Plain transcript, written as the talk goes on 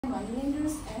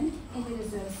moneylenders and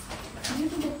individuals. Due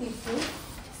to the people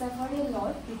suffer a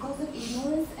lot because of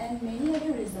ignorance and many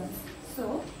other reasons.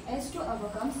 So, as to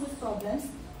overcome such problems,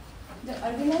 the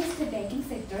organized banking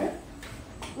sector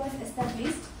was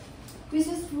established, which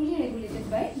was fully regulated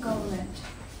by government.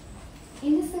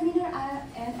 In this seminar,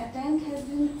 an attempt has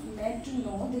been made to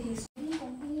know the history of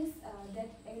companies that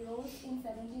arose in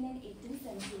 17th and 18th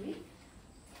century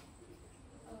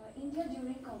India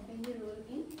during company rule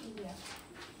in India.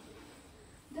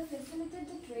 They facilitated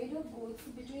the trade of goods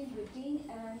between Britain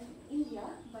and India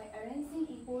by arranging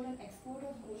import and export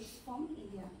of goods from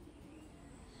India.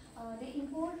 They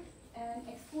import and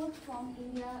export from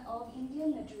India of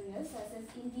Indian materials such as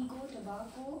indigo,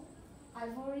 tobacco,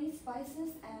 ivory,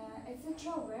 spices,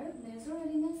 etc. were major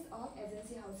elements of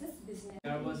agency houses' business.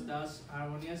 There was thus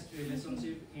harmonious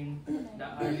relationship in the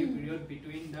early period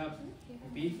between the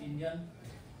big Indian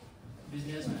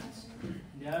businessmen.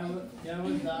 There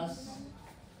was thus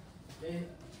a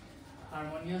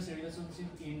harmonious relationship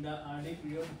in the early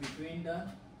period between the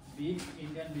big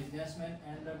Indian businessmen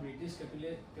and the British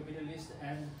capitalists,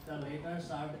 and the latter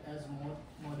served as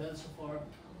models for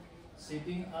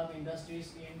setting up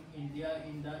industries in India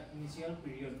in the initial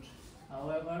period.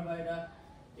 However, by the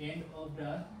end of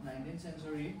the 19th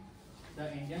century,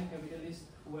 the Indian capitalists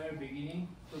were beginning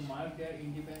to mark their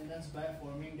independence by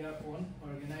forming their own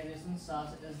organizations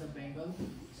such as the Bengal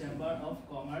Chamber of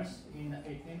Commerce in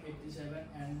 1887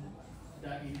 and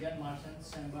the Indian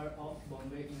Merchants Chamber of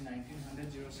Bombay in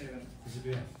 1907.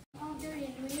 Of the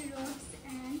railway, roads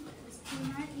and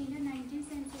steamer in the 19th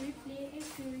century play a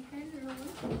critical role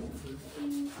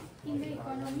in the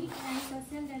economic and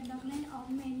social development of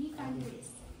many countries.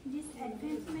 This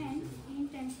advancement in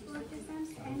transportation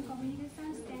and communication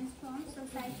transformed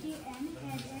society and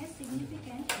had a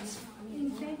significant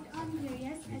impact on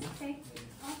various aspects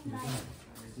of life.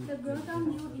 The growth of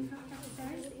new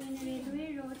infrastructures in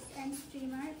railway, roads and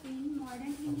steamer in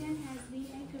modern India has been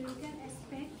a critical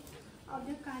aspect of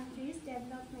the country's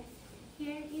development.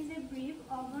 Here is a brief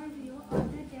overview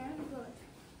of their growth.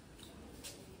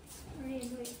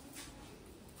 Railway.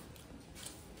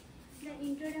 The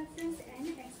introductions and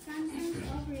expansions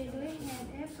of railway had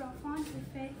a profound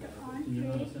effect on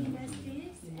trade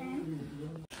industries and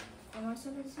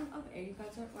commercialization of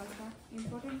agriculture was an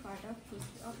important part of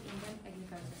history of Indian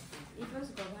agriculture. It was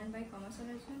governed by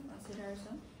commercialization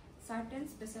consideration. Certain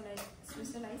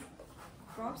specialized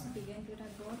crops began to be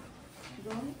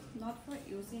grown not for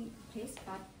use in place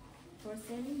but for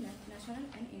selling national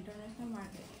and international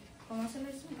market.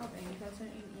 Commercialization of agriculture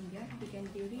in India began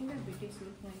during the British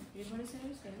rule when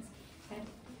revolutionary trends had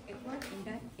occurred in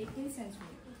the 18th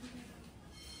century.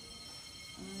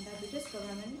 The British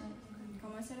government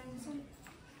commercialization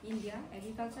India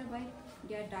agriculture by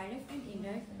their direct and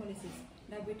indirect policies.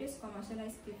 The British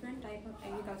commercialized different types of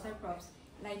agricultural crops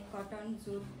like cotton,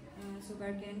 jute,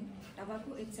 sugarcane,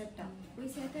 tobacco, etc.,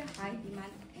 which had a high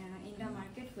demand in the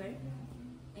market were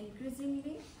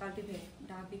increasingly cultivated.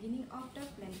 The beginning of the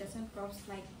plantation crops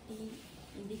like tea,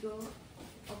 indigo,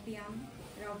 opium,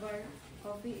 rubber,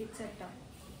 coffee, etc.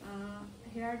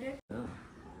 Here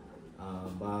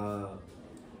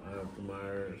তোমাৰ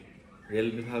rail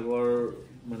বিভাগৰ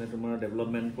মানে তোমাৰ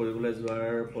development কৰিবলৈ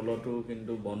যোৱাৰ ফলতো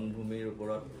কিন্তু বনভূমিৰ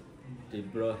ওপৰত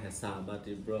তীব্ৰ হেঁচা বা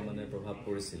তীব্ৰ মানে প্ৰভাৱ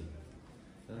পৰিছিল।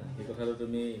 এই কথাটো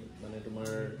তুমি মানে তোমাৰ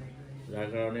যাৰ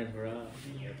কাৰণে ধৰা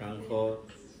একাংশ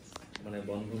মানে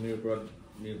বনভূমিৰ ওপৰত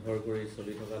নিৰ্ভৰ কৰি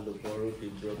চলি থকা লোকৰো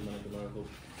তীব্ৰ মানে তোমাৰ খুব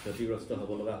ক্ষতিগ্ৰস্ত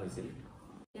হ'ব লগা হৈছিল।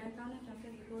 ইয়াৰ কাৰণে তেওঁলোকে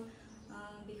যিবোৰ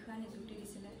বিষয়া নিযুক্তি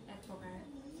দিছিলে এক প্ৰকাৰে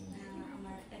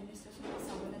আমাৰ এডমিনিষ্ট্ৰেশ্যন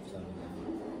চাবলৈ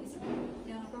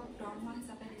তেওঁলোকক দৰমহা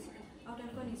হিচাপে দিছিলে আৰু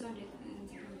তেওঁলোকৰ নিজৰ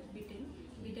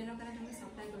ব্ৰিটেইনৰ কাৰণে তেওঁলোকে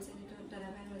ছাপ্লাই কৰিছে, যিটো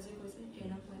দাদাভাই নজী কৰিছে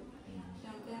ট্ৰেইনত গৈ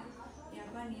তেওঁলোকে ইয়াৰ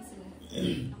পৰা নিছিলে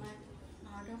আমাৰ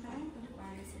ভাৰতৰ কাৰণে তেওঁলোকে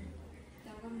পৰা নিছিলে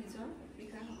তেওঁলোকক নিজৰ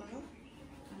বিষয়াসকলক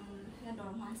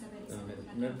দৰমহা হিচাপে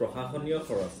দিছিলে। প্ৰশাসনীয়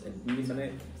খৰচ মানে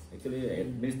একচুৱেলি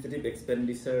এডমিনিষ্ট্ৰেটিভ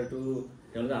এক্সপেণ্ডিচাৰটো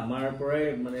তেওঁলোকে আমাৰ পৰাই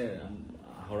মানে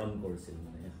আহৰণ কৰিছিল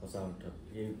মানে সঁচা অৰ্থত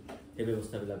সেই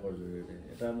ব্যৱস্থাবিলাকৰ জৰিয়তে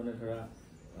এটা মানে ধৰা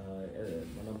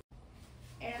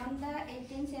Around the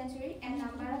 18th century, a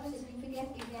number of significant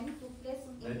events took place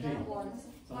in the world.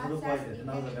 One such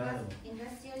event was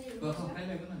industrial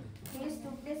revolution, which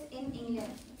took place in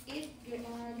England. It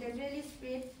gradually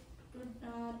spread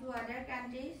to other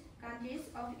countries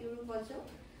of Europe also.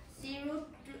 Sea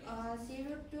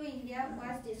route to India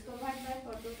was discovered by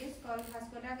Portuguese called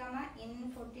Vasco da Gama in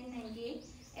 1498.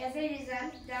 As a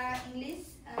result, the English,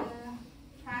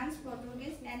 France,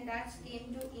 Portuguese and Dutch came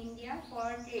to India for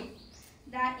trade.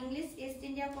 The English East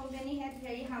India Company had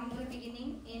very humble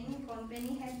beginning in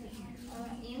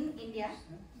India.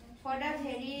 For the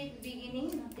very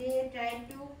beginning, they tried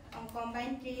to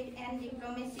combine trade and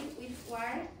diplomacy with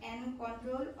war and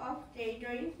control of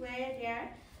territory where their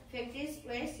factories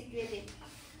were situated.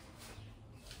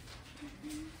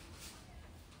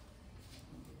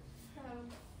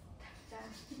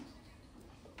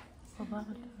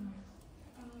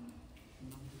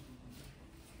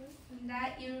 The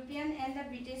European and the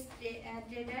British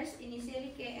traders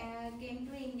initially came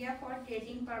to India for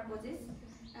trading purposes.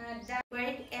 They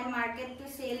were a market to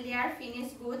sell their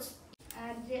finished goods.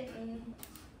 The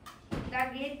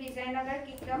Great Vijayanagar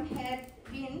Kingdom had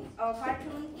been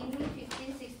overthrown in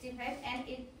 1565 and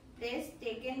its place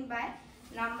taken by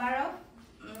number of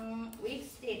weak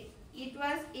states. It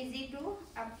was easy to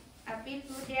appeal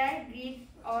to their greed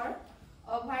or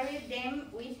overwhelm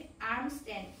them with armed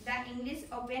strength. The English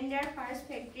opened their first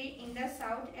factory in the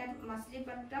south at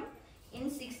Machilipatnam in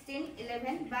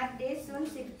 1611, but they soon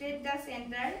shifted the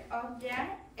center of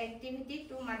their activity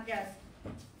to Madras.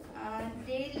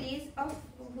 They lease of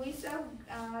which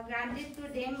granted to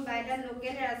them by the local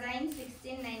Raja in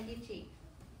 1693.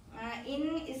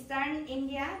 In eastern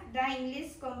India, the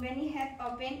English company had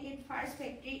opened its first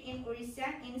factory in Orissa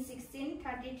in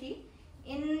 1633.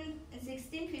 In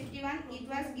 1651, it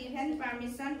was given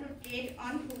permission to trade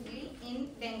on Hooghly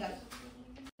in Bengal.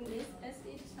 As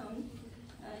it sounds,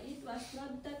 it was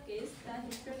not the case. The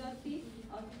historiography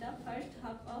of the first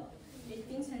half of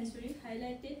 18th century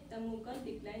highlighted the Mughal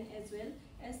decline as well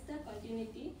as the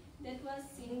continuity that was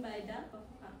seen by the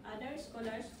other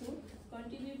scholars who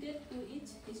contributed to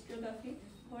its historiography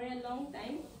for a long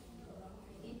time.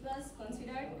 It was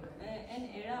considered an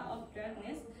era of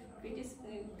darkness,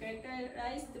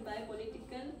 characterized by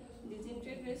political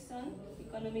disintegration,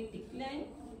 economic decline,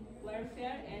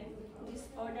 warfare, and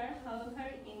disorder. However,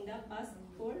 in the past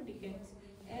 4 decades,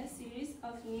 a series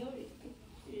of new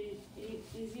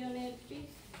regionality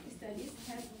studies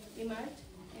have emerged,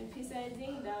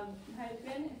 emphasizing the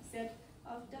vibrant shape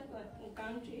of the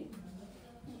country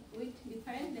with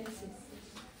different lenses.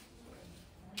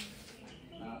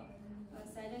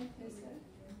 Silent pressure.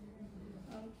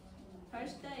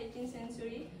 First, the 18th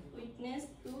century witnessed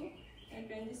two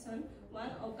transitions.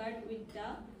 One occurred with the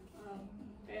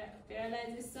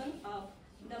paralyzation of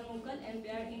the Mughal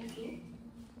Empire into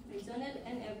regional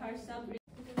and ever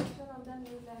introduction of the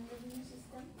new land revenue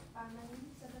system, permanent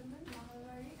settlement,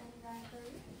 Mahalwari and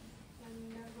Raipuri, and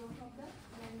the growth of the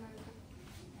land market.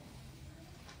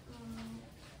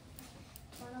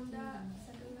 One of the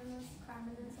settlement was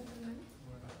permanent settlement,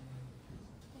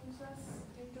 which was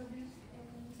introduced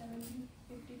in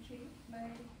 1753 by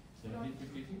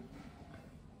 1753?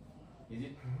 Is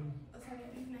it?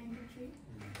 1793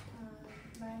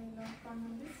 by Lord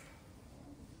Cornwallis.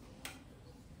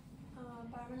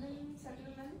 Permanent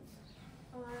settlement,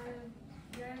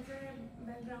 there is a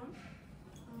background.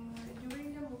 During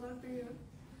the Mughal period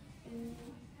in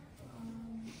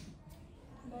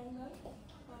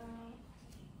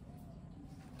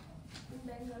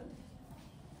Bengal,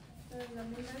 the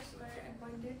zamindars were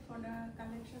appointed for the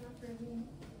collection of revenue.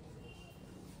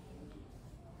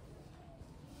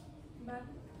 But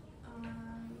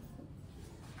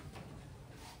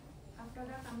after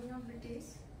the coming of British,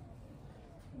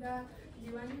 the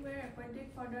Diwani were appointed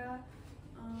for the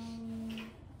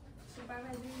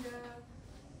supervising the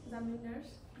zamindars.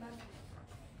 But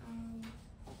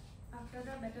after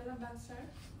the Battle of Buxar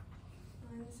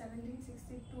in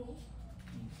 1762,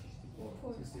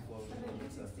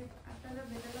 after the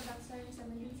Battle of Buxar in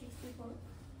 1764,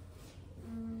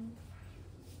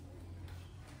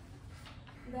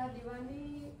 the Diwani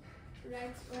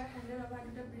rights were handed over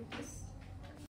to the British.